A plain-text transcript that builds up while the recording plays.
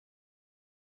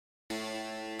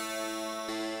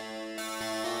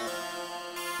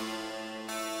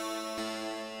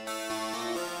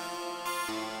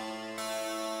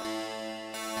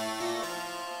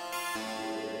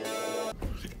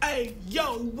Hey,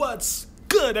 yo, what's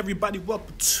good, everybody?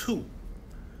 Welcome to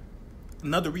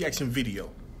another reaction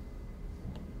video.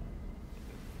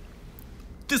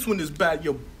 This one is by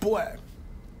your boy,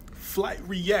 Flight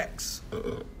Reacts.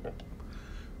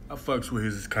 I fucks with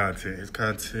his content. His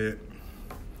content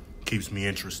keeps me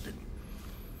interested.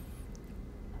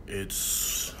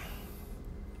 It's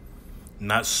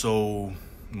not so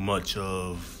much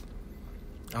of,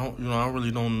 I really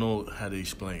don't know how to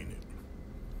explain it.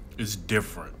 It's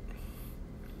different.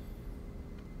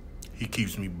 He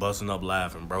keeps me busting up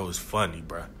laughing, bro. It's funny,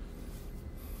 bro.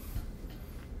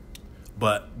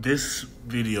 But this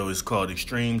video is called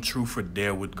Extreme Truth or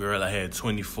Dare with Girl. I had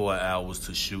 24 hours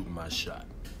to shoot my shot.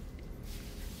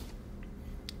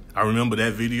 I remember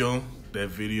that video. That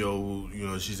video,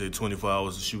 she said 24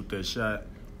 hours to shoot that shot.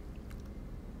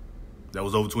 That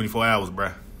was over 24 hours,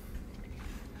 bruh.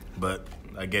 But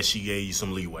I guess she gave you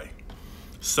some leeway.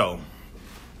 So,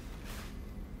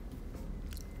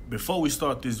 before we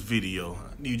start this video,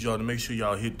 I need y'all to make sure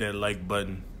y'all hit that like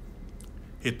button,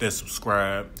 hit that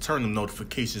subscribe, turn the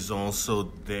notifications on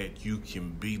so that you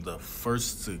can be the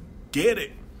first to get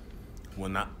it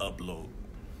when I upload.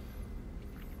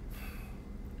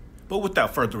 But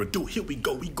without further ado, here we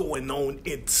go. We going on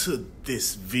into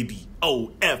this video.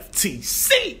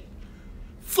 FTC.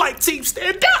 Flight team,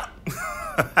 stand up.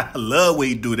 I love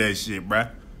when you do that shit, bruh.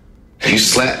 You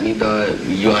slap me, dog.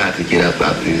 You don't have to get up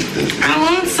out this. I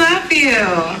won't slap you.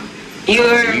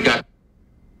 You got.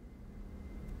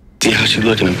 See how she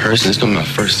looking in person? It's gonna be my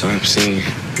first time seeing.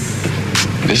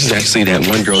 This is actually that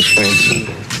one girl's friend too.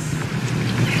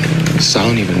 So I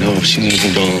don't even know if she's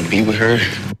even gonna be with her.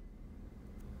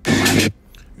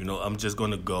 I'm just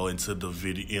gonna go into the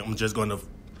video. I'm just gonna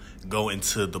go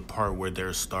into the part where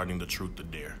they're starting the truth or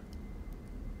dare.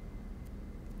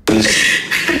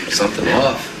 Something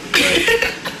off.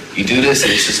 Like, you do this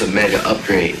and it's just a mega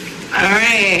upgrade.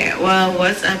 Alright, well,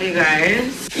 what's up, you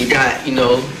guys? You got,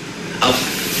 a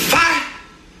fire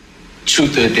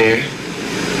truth or dare.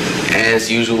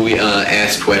 As usual, we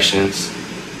ask questions.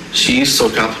 She's so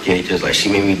complicated because, like, she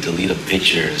made me delete a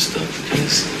picture and stuff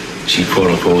because she,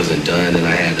 quote-unquote, wasn't done and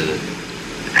I had to...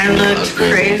 I looked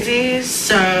crazy,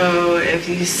 so if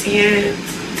you see it,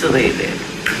 delete it.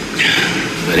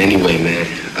 But anyway, man,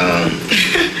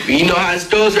 you know how it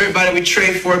goes, everybody. We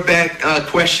trade for back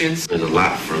questions. There's a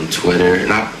lot from Twitter,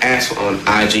 and I asked on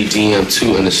IG DM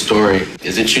too in the story.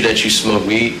 Is it true that you smoke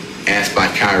weed? Asked by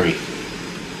Kyrie.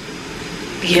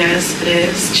 Yes, it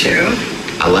is true.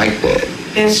 I like that.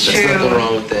 It's true. There's nothing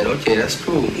wrong with that. Okay, that's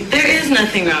cool. There is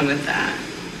nothing wrong with that.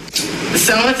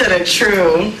 Someone said a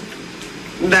true.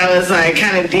 That was like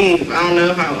kind of deep. I don't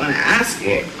know if I want to ask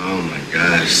it. Oh my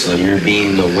gosh, so you're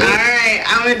being the way. Alright,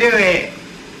 I'm gonna do it.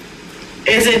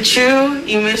 Is it true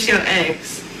you miss your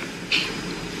ex?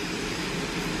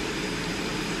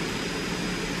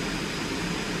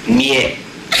 Yeah.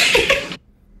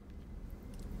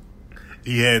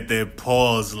 He had that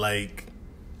pause like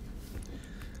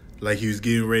he was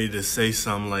getting ready to say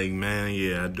something like, man,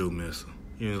 yeah, I do miss him.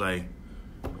 He was like,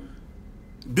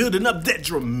 building up that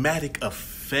dramatic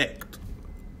effect.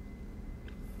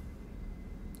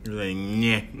 You're like,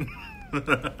 yeah.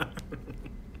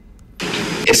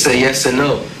 It's a yes or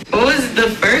no. What was the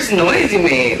first noise you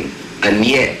made? A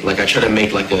niet. Like I try to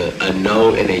make like a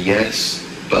no and a yes,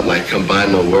 but like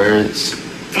combine the words.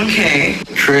 Okay.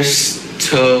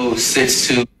 Christo sits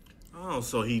to. Oh,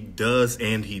 so he does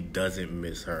and he doesn't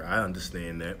miss her. I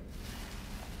understand that.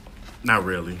 Not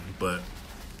really, but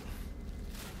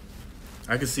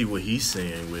I can see what he's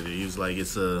saying with it. He was like,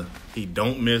 he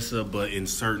don't miss her, but in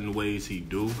certain ways he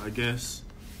do, I guess.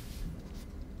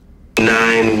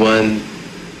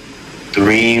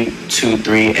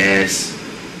 91323 asks,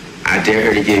 I dare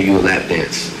her to give you a lap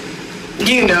dance.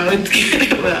 You know it's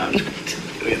good. Well, I'm not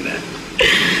doing that.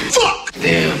 Fuck!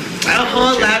 Damn. A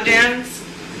whole lap dance?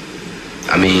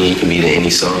 I mean, it can be to any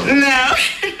song. No.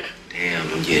 Damn,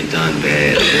 I'm getting done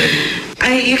bad already.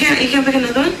 You can't pick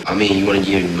another one? I mean, you want to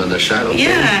give another shot? Okay.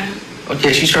 Yeah.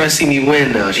 Okay, she's trying to see me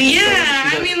win now.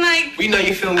 We know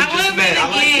you feel me. I want to play the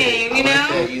game, you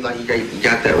know? You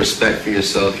got that respect for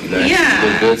yourself. You look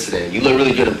good today. You look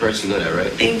really good in person. You know that,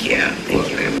 right? Thank you. Thank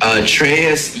you very much.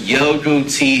 Treyas Yogu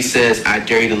T says, I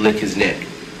dare you to lick his neck.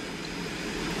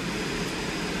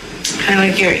 I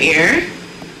like your ear?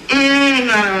 I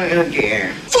don't like your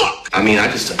ear. Fuck! I mean, I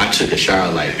took a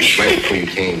shower like right before you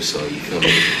came, so you feel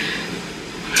me?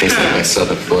 Tastes like my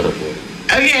Southern Florida boy.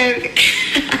 Okay.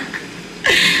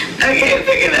 Okay,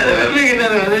 pick another one.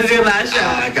 This is your last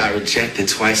shot. I got rejected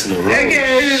twice in a row.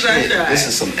 Okay, this is your last shot. This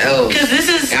is some L's. Because this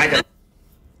is...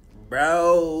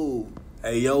 Bro,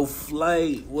 Hey, yo,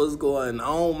 Flight, what's going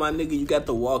on, my nigga? You got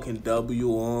the walking W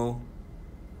on,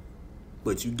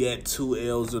 but you got 2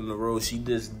 L's in a row. She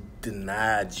just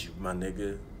denied you, my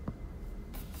nigga.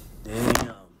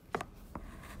 Damn.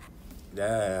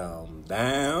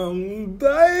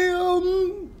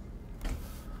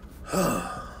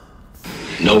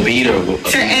 No beat or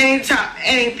To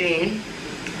anything.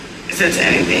 It says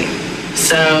anything.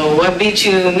 So what beat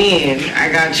you mean?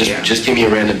 I got you. Just give me a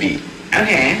random beat.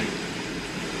 Okay.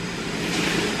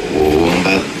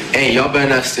 Hey, y'all better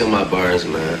not steal my bars,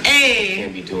 man. Hey.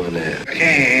 Can't be doing that.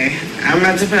 Okay. I'm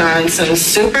about to put on some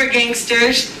super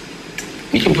gangsters.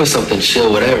 You can put something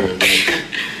chill, whatever. Like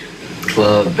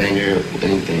club, banger,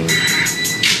 anything.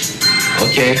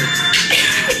 Okay.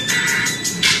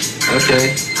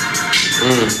 Okay.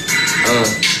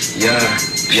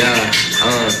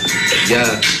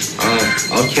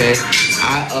 Okay.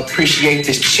 I appreciate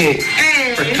this chick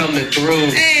for coming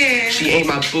through. She ain't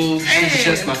my boo, she's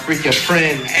just my freaking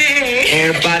friend.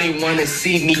 Everybody wanna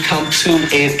see me come to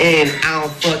an end. I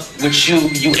don't fuck with you,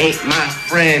 you ain't my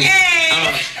friend.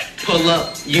 Pull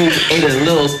up, you ain't a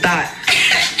little thought.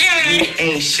 You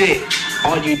ain't shit,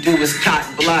 all you do is cock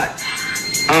block.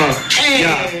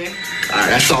 Yeah.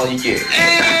 That's all you get.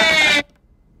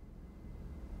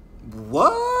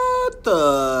 What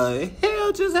the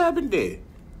hell just happened there?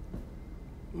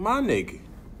 My nigga.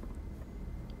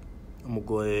 I'm gonna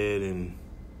go ahead and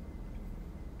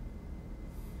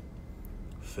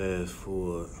fast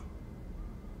forward.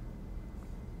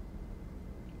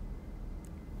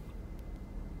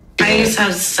 I used to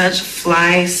have such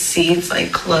fly seats,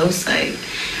 like close. Like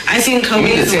I seen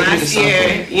Kobe's last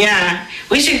year. Yeah,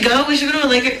 we should go. We should go to a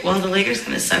Lakers. Well, the Lakers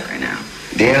gonna suck right now.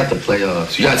 They're at the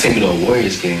playoffs. You gotta take me to a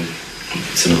Warriors game,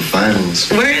 to the finals.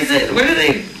 Where is it? Where do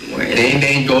they?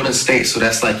 They in Golden State, so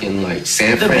that's like in like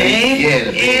San Fran. The Bay? Yeah,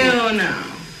 the Bay. Ew, no.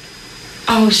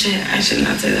 Oh shit, I should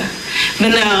not say that. But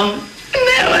no,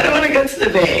 I don't want to go to the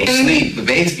Bay. Sleep. The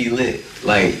Bays be lit.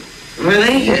 Like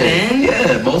really? Yeah,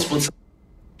 yeah, multiple times.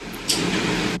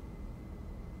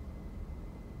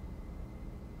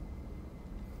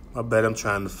 I bet I'm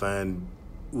trying to find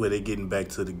where they getting back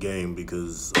to the game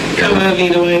because I'm gonna be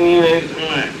the one you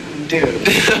want, dude.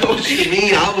 What you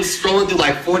mean? I was scrolling through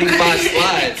like 45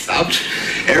 slides.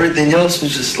 Everything else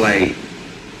was just like.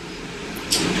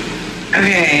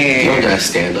 Okay. You don't gotta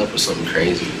stand up or something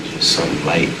crazy. Just something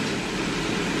light.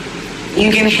 You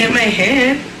can hit my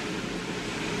head.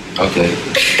 Okay.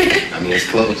 I mean, it's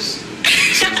close.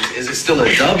 So is it still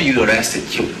a W or that's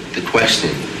the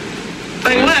question?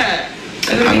 Like what?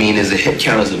 I mean, is a hip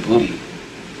count as a booty?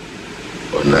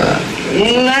 Or not?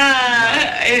 Nah,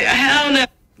 hell no.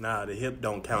 Nah, the hip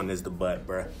don't count as the butt,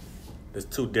 bruh. There's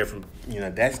two different,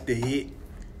 that's the hit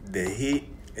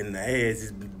and the ass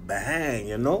is behind,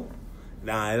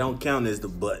 Nah, it don't count as the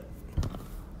butt.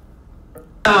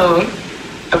 Oh,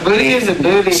 a booty is a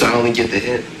booty. So I only get the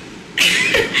hip?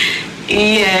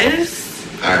 Yes.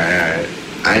 Alright.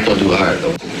 I ain't gonna do hard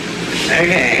though.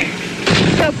 Okay.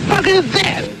 What the fuck is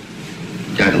that?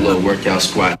 Got a little workout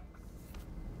squat.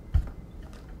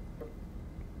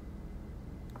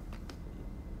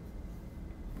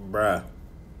 Bruh.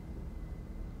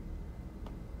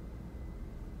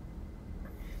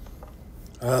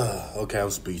 Okay, I'm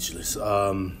speechless.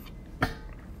 That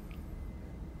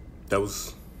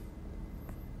was...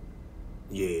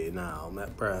 Yeah, nah,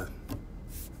 bruh.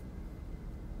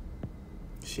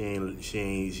 She ain't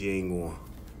going.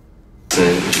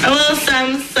 A little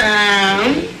some.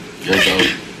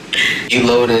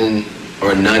 Eloden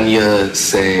or Nanya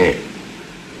said,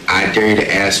 I dare you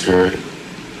to ask her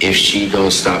if she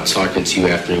don't stop talking to you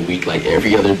after a week like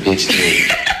every other bitch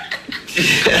did.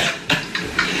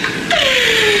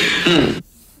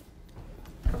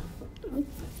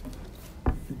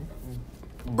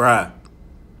 Bruh.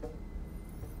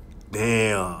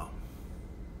 Damn.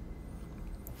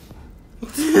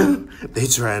 They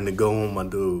trying to go on my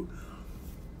dude.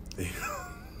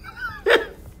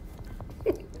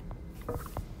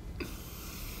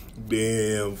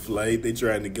 Damn, Flight. They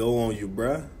trying to go on you,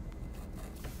 bruh.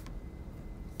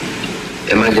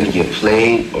 Am I gonna get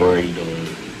played or are you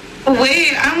gonna...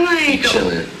 Wait, I'm like...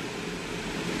 chilling.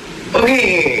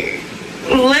 Okay,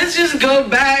 let's just go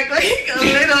back like a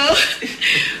little.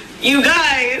 You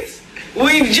guys,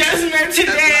 we just met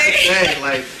today.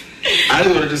 Like, I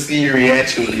just wanted to see your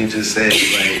reaction when you just said,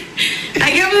 like... I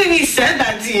can't believe he said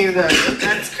that to you, though.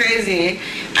 That's crazy.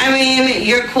 I mean,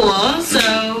 you're cool,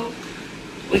 so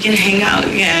we can hang out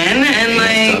again. And,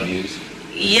 like,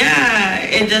 yeah,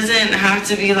 it doesn't have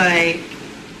to be, like,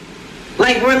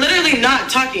 we're literally not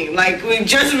talking. Like, we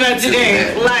just met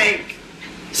today. Like,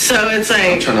 So it's like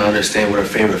I'm trying to understand what her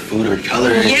favorite food or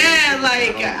color is. Yeah,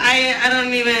 like I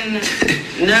don't even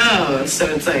know. So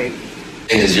it's like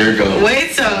is your goal.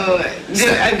 Wait, so do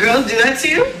girls do that to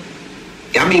you?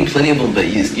 I mean, plenty of them, but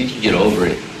you can get over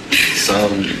it.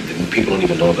 Some people don't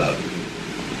even know about.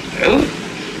 Ooh.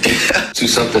 Do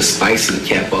something spicy to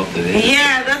cap off the day.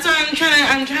 Yeah, that's what I'm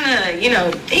trying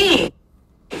to, think.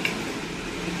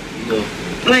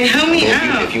 Like, help me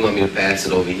out. If you want me to pass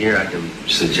it over here, I can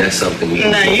suggest something.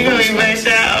 Nah, you gonna be mashed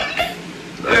out.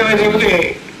 What would you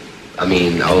pick? I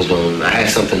mean, I had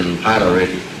something in the pot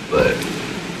already, but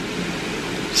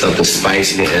something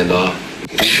spicy to end off.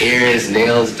 Ears,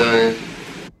 nails done.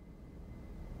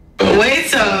 Wait,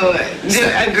 so do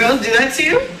girls do that to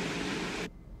you?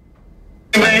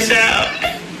 Mashed out.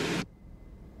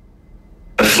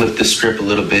 I flipped the script a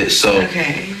little bit, so.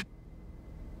 Okay.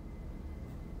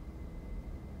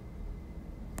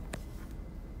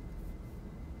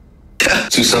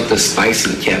 Do something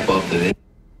spicy to cap off the day.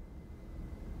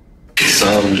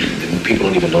 Some people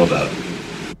don't even know about.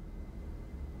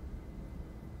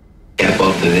 Cap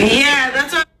off the day. Yeah,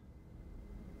 that's what.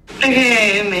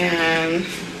 Okay, man.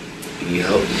 You need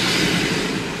help?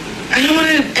 I don't want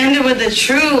to end it with the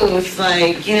truth,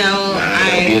 like,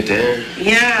 I'll be there.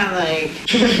 Yeah, like,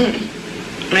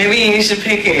 maybe you should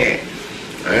pick it.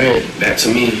 All right, back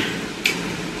to me.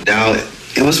 Now,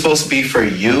 it was supposed to be for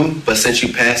you, but since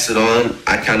you passed it on,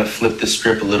 I kind of flipped the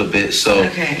script a little bit. So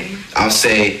okay. I'll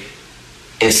say,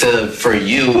 instead of for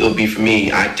you, it'll be for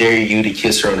me. I dare you to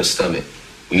kiss her on the stomach.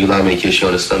 Will you allow me to kiss you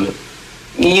on the stomach?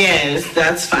 Yes,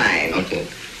 that's fine. Okay.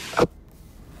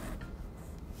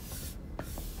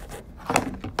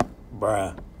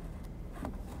 Bruh.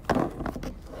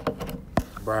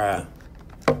 Bruh.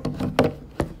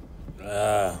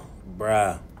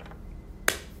 Bruh.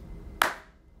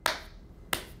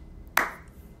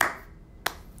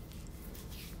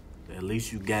 At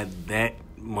least you got that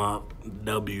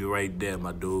W right there,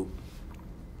 my dude.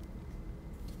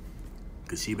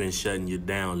 Cause she been shutting you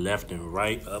down left and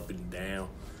right, up and down,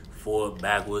 forward,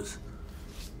 backwards.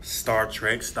 Star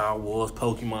Trek, Star Wars,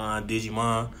 Pokemon,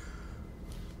 Digimon.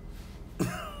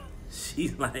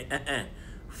 She's like,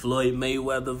 Floyd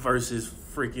Mayweather versus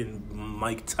freaking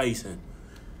Mike Tyson.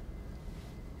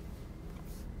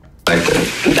 Like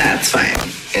that. That's fine.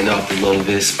 And off a little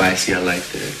bit spicy, I like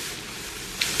that.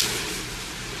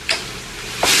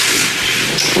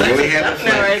 There we have it.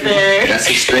 Right there. That's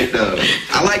a straight dub.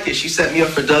 I like it. She set me up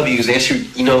for W's and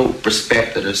she,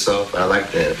 respected herself. I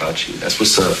like that about you. That's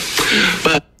what's up.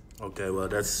 But okay, well,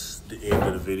 that's the end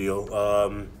of the video.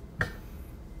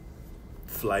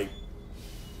 Flight,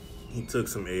 he took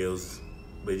some L's,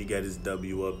 but he got his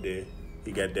W up there.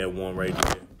 He got that one right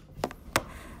there.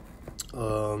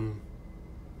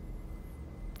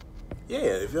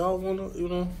 Yeah, if y'all wanna,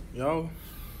 y'all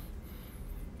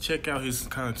check out his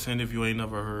content if you ain't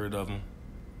never heard of him.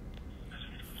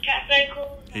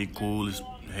 He cool as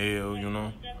hell,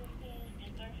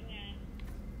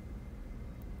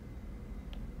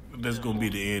 That's gonna be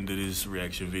the end of this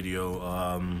reaction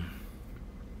video.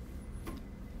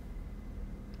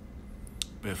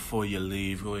 Before you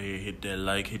leave, go ahead, hit that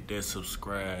like, hit that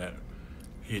subscribe,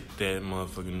 hit that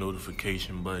motherfucking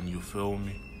notification button, you feel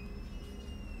me?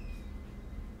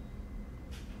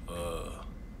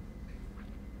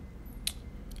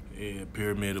 Yeah,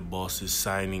 Pyramid of Bosses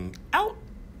signing out.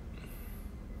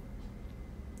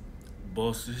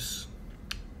 Bosses,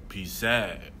 peace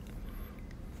out.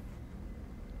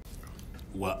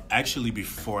 Well, actually,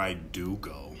 before I do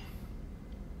go,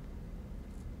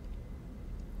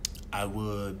 I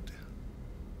would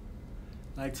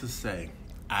like to say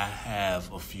I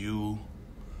have a few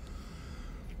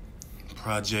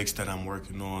projects that I'm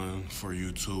working on for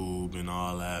YouTube and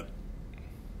all that.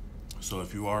 So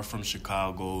if you are from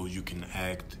Chicago, you can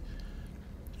act,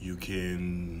 you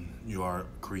are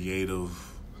creative.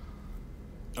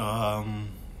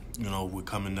 We're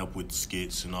coming up with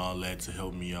skits and all that to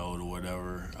help me out or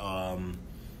whatever.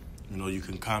 You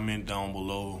can comment down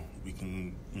below. We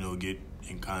can, get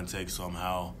in contact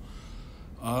somehow.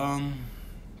 Yeah,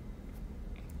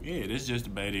 that's just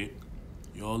about it.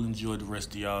 Y'all enjoy the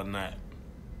rest of y'all night.